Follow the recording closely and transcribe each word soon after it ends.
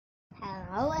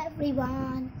Hello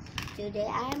everyone, today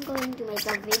I am going to make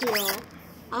a video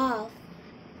of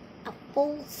a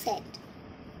pole set.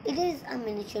 It is a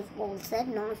miniature pole set,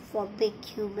 not for big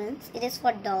humans. It is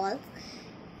for dolls,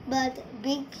 but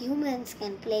big humans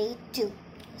can play it too.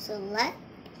 So let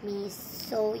me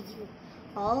show you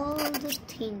all the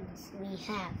things we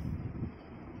have.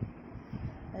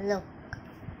 Look,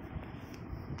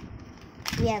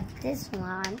 we have this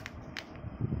one,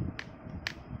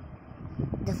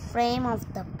 the frame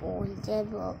of the pole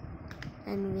table,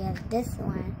 and we have this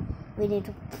one. We need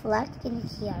to plug in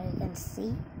here. You can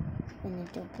see we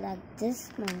need to plug this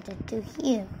mounted to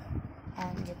here,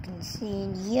 and you can see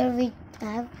in here we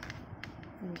have,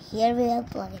 and here we are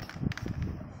plugging it.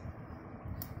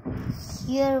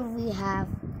 Here we have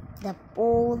the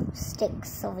pole sticks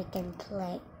so we can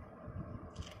play.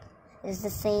 It's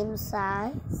the same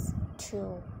size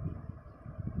too.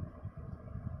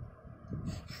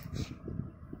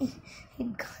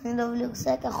 It kind of looks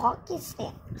like a hockey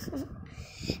stick.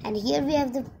 And here we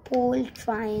have the pole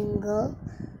triangle.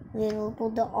 We will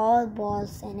put all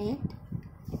balls in it.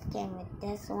 It came with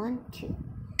this one too.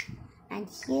 And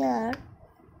here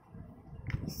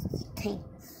is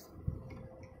things.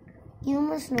 You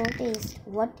must notice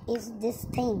what is this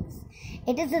things.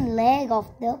 It is the leg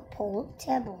of the pole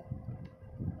table.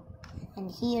 And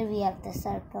here we have the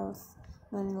circles.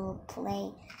 When we'll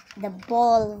play, the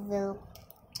ball will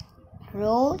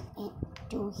roll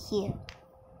into here.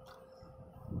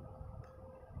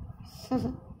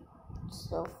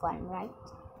 So fun, right?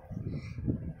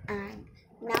 And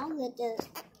now let us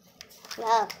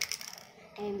plug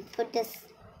and put this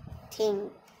thing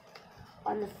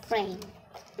on the frame.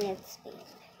 Let's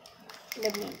see.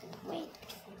 Let me wait.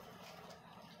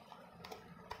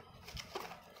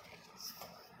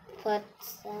 Put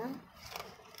some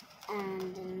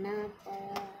and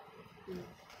another.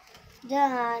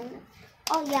 Done.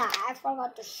 Oh yeah, I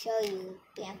forgot to show you.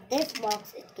 We have this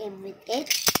box. It came with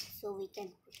it, so we can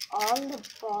put all the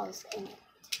balls in it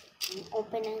and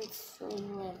open and show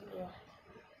you everywhere.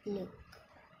 Look.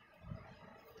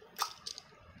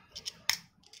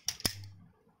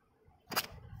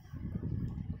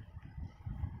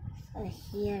 So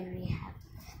here we have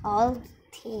all the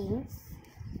things.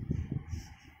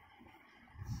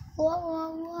 Whoa, whoa,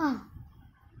 whoa.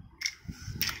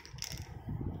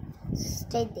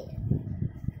 Stay there.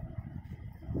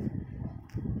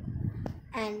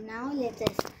 And now let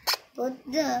us put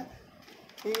the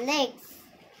legs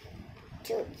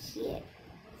to here.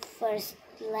 First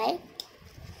leg,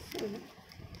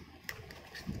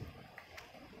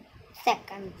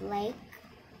 second leg.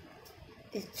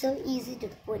 It's so easy to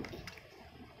put it.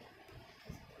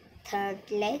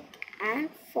 Third leg and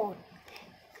fourth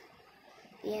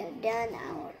leg. We have done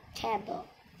our table.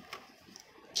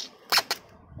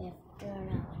 We have done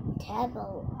our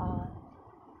table on.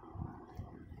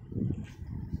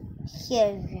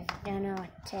 Here we have done our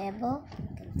table.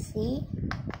 You can see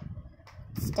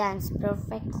it stands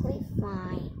perfectly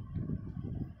fine.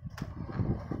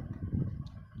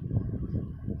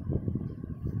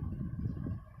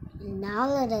 And now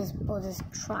let us put this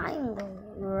triangle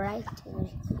right over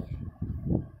here.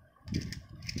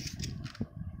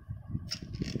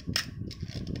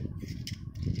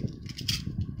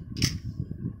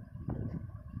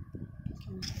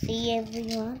 See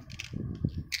everyone?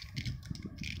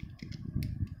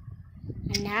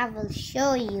 And I will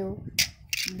show you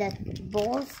the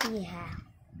balls we have.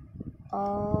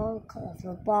 All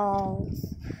colorful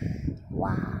balls.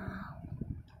 Wow.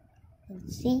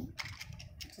 And see?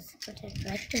 Just put it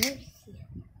right over here.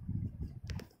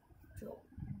 So,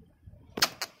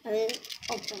 I will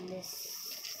open this.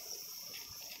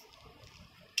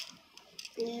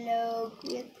 Look,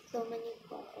 we have so many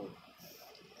balls.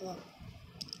 Look.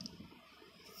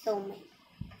 So many.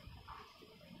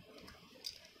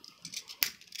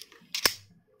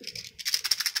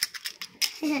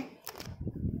 You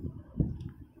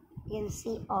can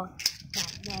see all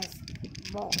that there's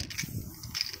balls.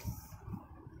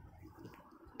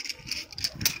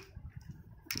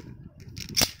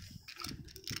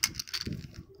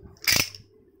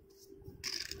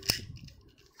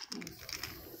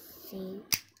 See.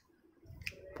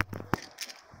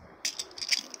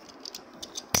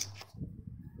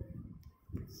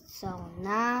 So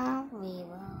now we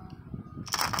will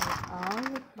put all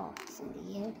the balls in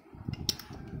here.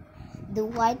 The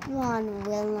white one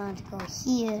will not go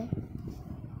here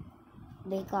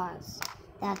because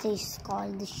that is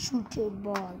called the shooter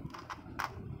ball.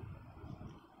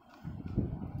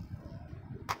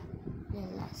 The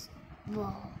last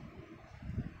ball.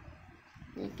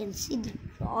 You can see the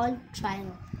all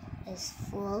triangle is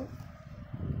full.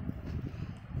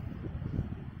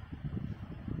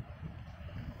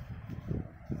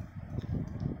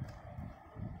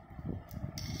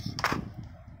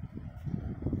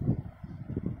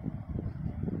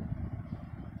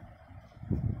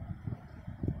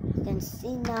 can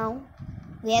see now,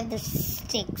 we have the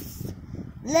sticks.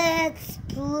 Let's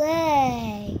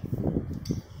play.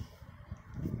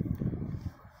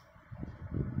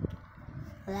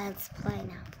 Let's play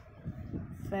now.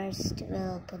 First,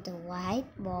 we'll put the white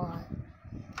ball.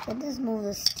 Let us move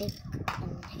the stick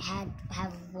and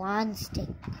have one stick.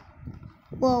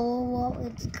 Whoa,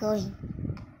 it's going.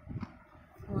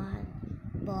 One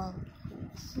ball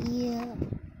in here.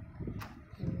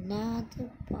 Another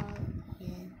ball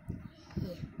in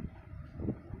here.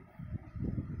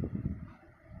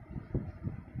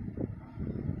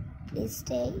 Please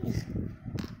stay.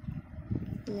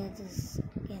 Let us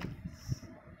get this.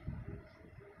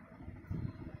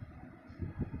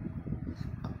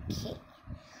 Okay.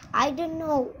 I don't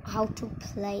know how to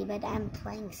play, but I'm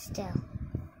playing still.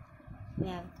 We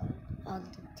have all the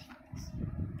things.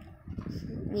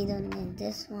 We don't need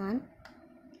this one.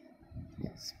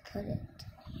 Let's put it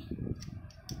here.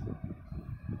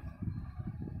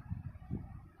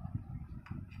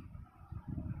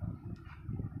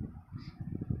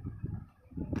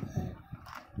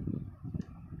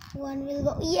 One will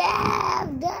go. Yeah,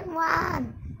 I've done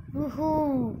one.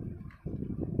 Woohoo!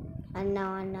 And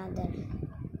now another.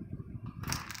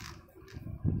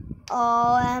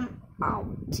 Oh, I'm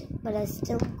out. But I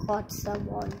still got some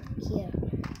on here.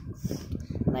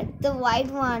 But the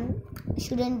white one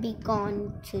shouldn't be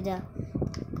gone to the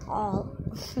all.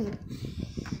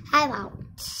 I'm out.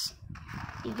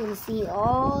 You can see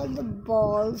all the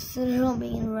balls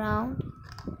roaming around.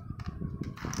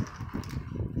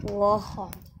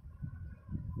 Whoa.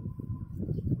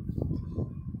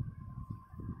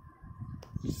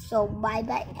 So bye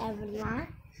bye everyone.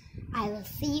 I will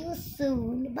see you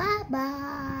soon. Bye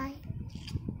bye.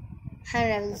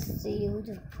 And I will see you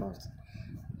the first.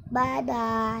 Bye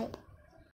bye.